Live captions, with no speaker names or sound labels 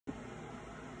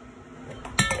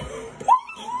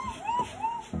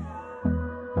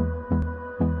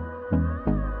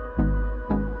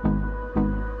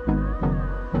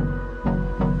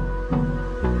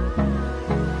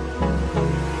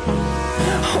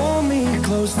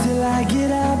close till I get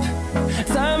up.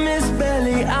 Time is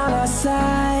barely on our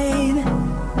side.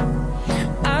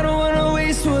 I don't wanna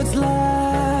waste what's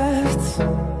left.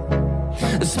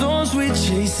 The storms we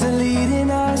chase are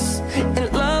leading us, and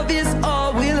love is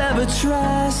all we'll ever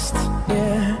trust.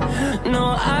 Yeah,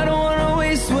 no, I don't wanna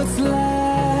waste what's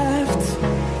left.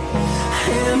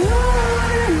 And on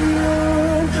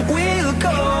we'll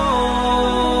go,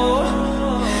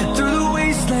 through the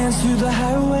wastelands, through the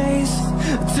highways,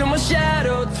 till my shadow.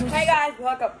 Hey guys,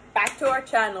 welcome back to our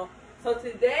channel. So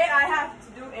today I have to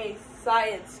do a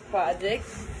science project,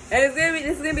 and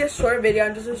this is gonna be a short video.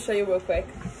 I'm just gonna show you real quick.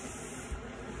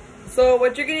 So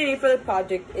what you're gonna need for the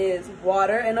project is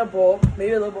water and a bowl,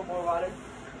 maybe a little bit more water.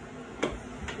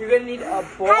 You're gonna need a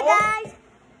bowl. Hi guys.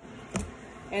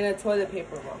 And a toilet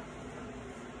paper roll.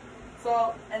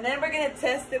 So, and then we're gonna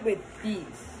test it with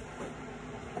these.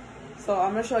 So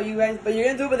I'm gonna show you guys, but you're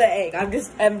gonna do it with an egg.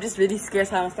 I'm just really scared,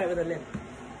 so I'm gonna start with a lid.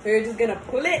 So you're just gonna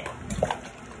pull it.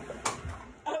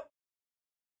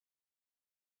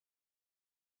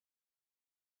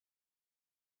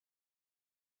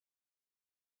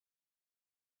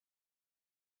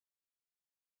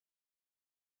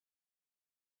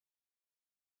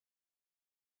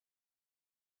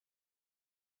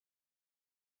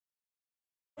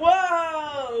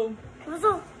 Whoa!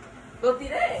 Lo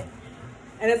tiré.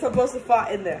 And it's supposed to fall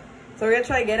in there. So we're gonna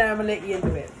try again, and I'm gonna let you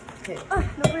into it. Okay. No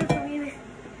puedo subir.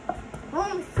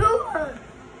 Vamos, suba.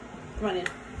 Come on in.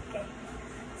 Okay.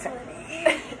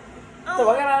 Te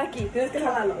voy a agarrar aquí. Tienes que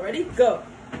jalarlo. Ready? Go.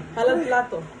 Jala el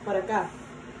plato. Para acá.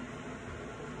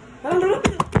 Jálalo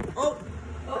rápido. Oh.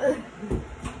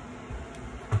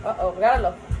 Uh-oh.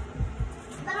 Agárralo.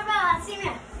 Así,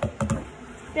 mira.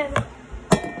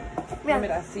 Mira.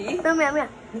 Mira, así. No, mira. Mira.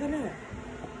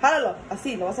 Jálalo.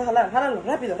 Así, lo vas a jalar. Jálalo.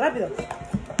 Rápido.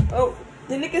 Oh.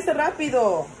 Tiene que ser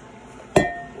rápido.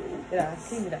 Mira,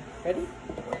 así, mira. Ready?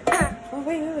 Oh,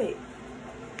 wait.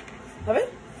 A ver.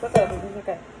 Suéltalo, porque se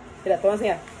cae. Mira, te voy a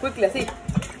enseñar. Quickly, así.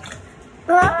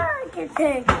 Ay, qué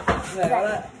te. Mira,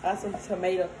 ahora haz un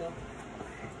tomato, ¿no?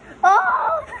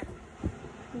 Oh.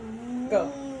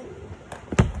 Go.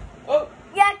 Oh.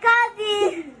 Ya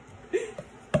casi.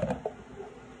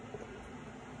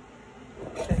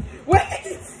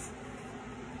 Wait.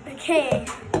 Okay.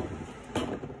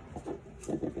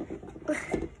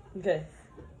 Okay.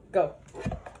 Go.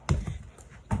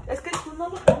 Es que tú no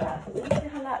lo jalas. Tienes que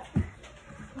jalar.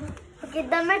 Ok,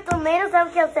 dame el tomero,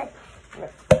 ¿sabes qué hacer?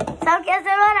 ¿Sabes qué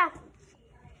hacer ahora?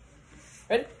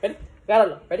 Ready?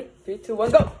 Agárralo. Ready? 3, 2,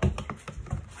 1, go.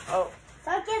 Oh.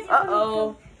 ¿Sabes qué hacer?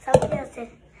 Uh-oh. ¿Sabes qué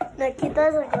hacer? Me quito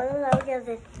esas cosas, ¿sabes qué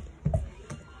hacer?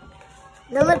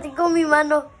 No me estoy con mi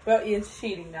mano. Well, Ian's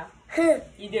cheating now.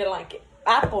 You didn't like it.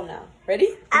 Apple now.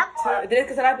 Ready? Apple. Tienes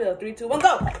que ser rápido. 3, 2, 1,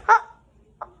 go.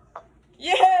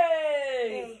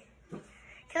 Yay!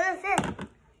 ¿Qué voy a hacer?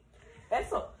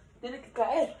 Eso. Tiene que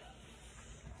caer.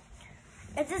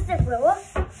 ¿Es este huevo?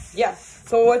 Yeah.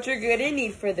 So what you're gonna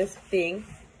need for this thing,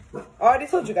 I already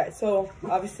told you guys. So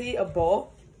obviously a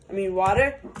bowl.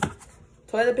 Water,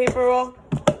 toilet paper roll,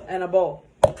 and a bowl.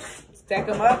 Stack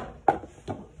them up,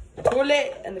 pull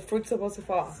it, and the fruit's supposed to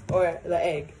fall, or the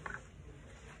egg.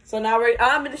 So now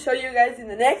I'm gonna show you guys in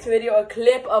the next video a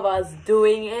clip of us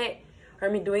doing it, or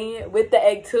me doing it with the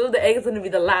egg too. The egg is gonna be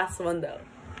the last one though.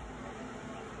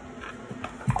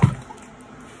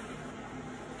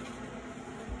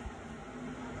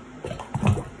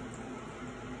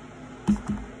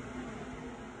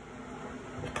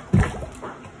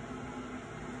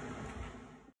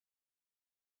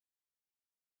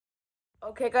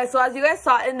 Okay guys, so as you guys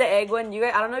saw in the egg one,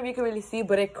 I don't know if you can really see,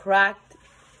 but it cracked.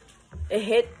 It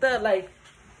hit the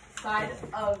side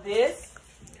of this,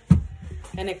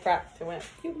 and it cracked. It went.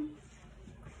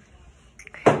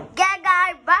 Yeah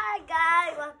guys, bye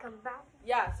guys, welcome back.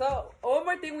 Yeah, so one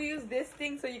more thing, we use this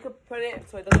thing so you can put it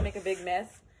so it doesn't make a big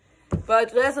mess.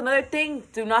 But that's another thing,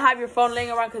 do not have your phone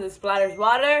laying around because it splatters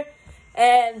water.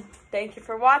 And thank you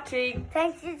for watching.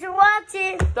 Thank you for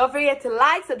watching. Don't forget to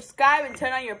like, subscribe, and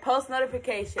turn on your post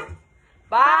notifications.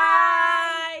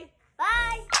 Bye.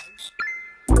 Bye.